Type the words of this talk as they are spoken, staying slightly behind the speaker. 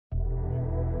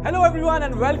Hello everyone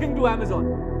and welcome to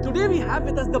Amazon. Today we have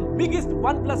with us the biggest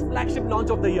OnePlus flagship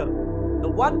launch of the year, the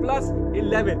OnePlus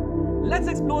 11. Let's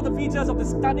explore the features of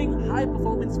this stunning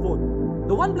high-performance phone.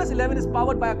 The OnePlus 11 is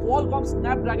powered by a Qualcomm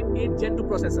Snapdragon 8 Gen 2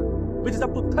 processor, which is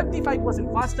up to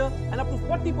 35% faster and up to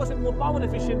 40% more power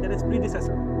efficient than its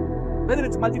predecessor. Whether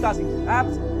it's multitasking,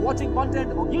 apps, watching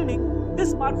content or gaming,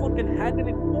 this smartphone can handle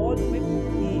it all with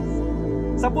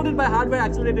ease. Supported by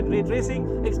hardware-accelerated ray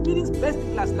tracing, experience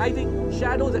best-in-class lighting,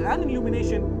 shadows and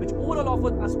illumination, which overall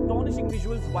offers astonishing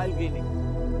visuals while gaming.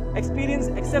 Experience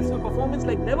exceptional performance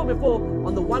like never before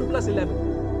on the OnePlus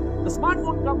 11. The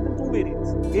smartphone comes in two variants,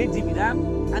 8GB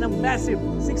RAM and a massive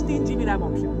 16GB RAM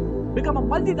option. Become a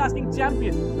multitasking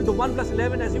champion with the OnePlus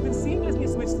 11 as you can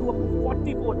seamlessly switch through up to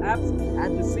 44 apps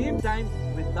at the same time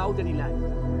without any lag.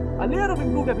 A layer of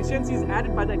improved efficiency is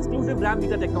added by the exclusive RAM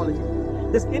meter technology.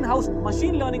 This in-house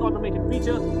machine learning automated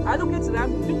feature allocates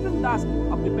RAM to different tasks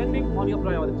depending on your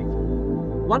priority.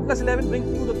 OnePlus 11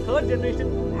 brings you the third generation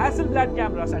Hasselblad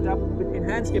camera setup with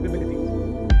enhanced capabilities.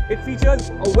 It features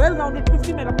a well-rounded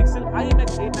 50-megapixel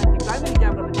IMX890 primary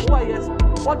camera with OIS,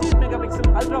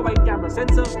 48-megapixel ultra-wide camera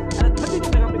sensor, and a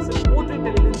 32-megapixel portrait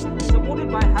telelens supported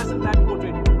by Hasselblad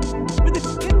portrait. With its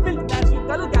inbuilt natural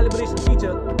color calibration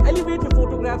feature, elevate your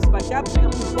photographs by capturing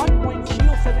up to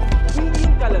 1.07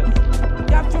 billion colors.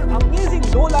 Capture amazing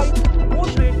low light,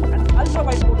 portrait, and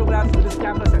ultra-wide photographs with this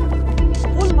camera setup.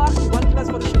 Full marks to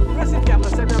OnePlus for this impressive camera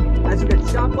setup as you get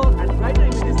sharper and brighter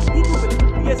images equivalent to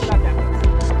DSLR cameras.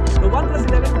 The OnePlus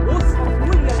 11 boasts of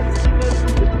dual reality speakers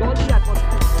with Dolby Atmos.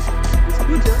 This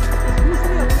feature is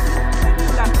usually available on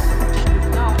any laptop, but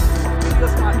now in the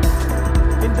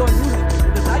smartphone. Enjoy music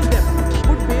with the right depth,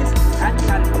 good bass, and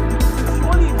clarity. This will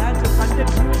surely enhance your content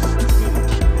viewing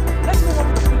experience. Let's move on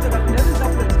to the feature that levels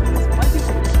up your experience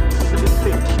multiple, the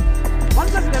display.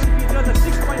 OnePlus 11 features a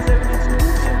 6.7-inch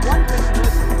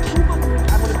 2K120Hz Super Fluid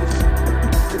AMOLED display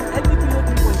with LTPO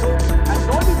 3.0 and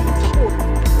Dolby Vision support,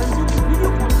 consuming video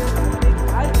content and playing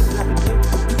high-end graphic games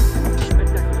is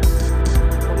spectacular.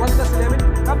 The OnePlus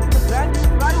 11 comes with a brand new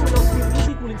cryo-velocity DC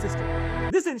cooling system.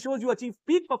 This ensures you achieve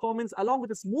peak performance along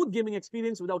with a smooth gaming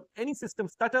experience without any system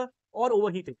stutter or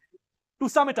overheating. To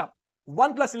sum it up,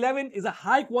 OnePlus 11 is a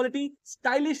high-quality,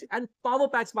 stylish and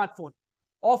power-packed smartphone,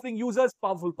 offering users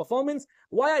powerful performance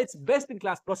via its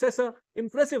best-in-class processor,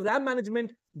 impressive RAM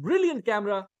management, brilliant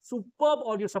camera, superb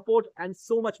audio support, and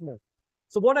so much more.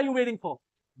 So what are you waiting for?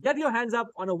 Get your hands up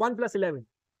on a OnePlus 11.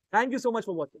 Thank you so much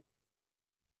for watching.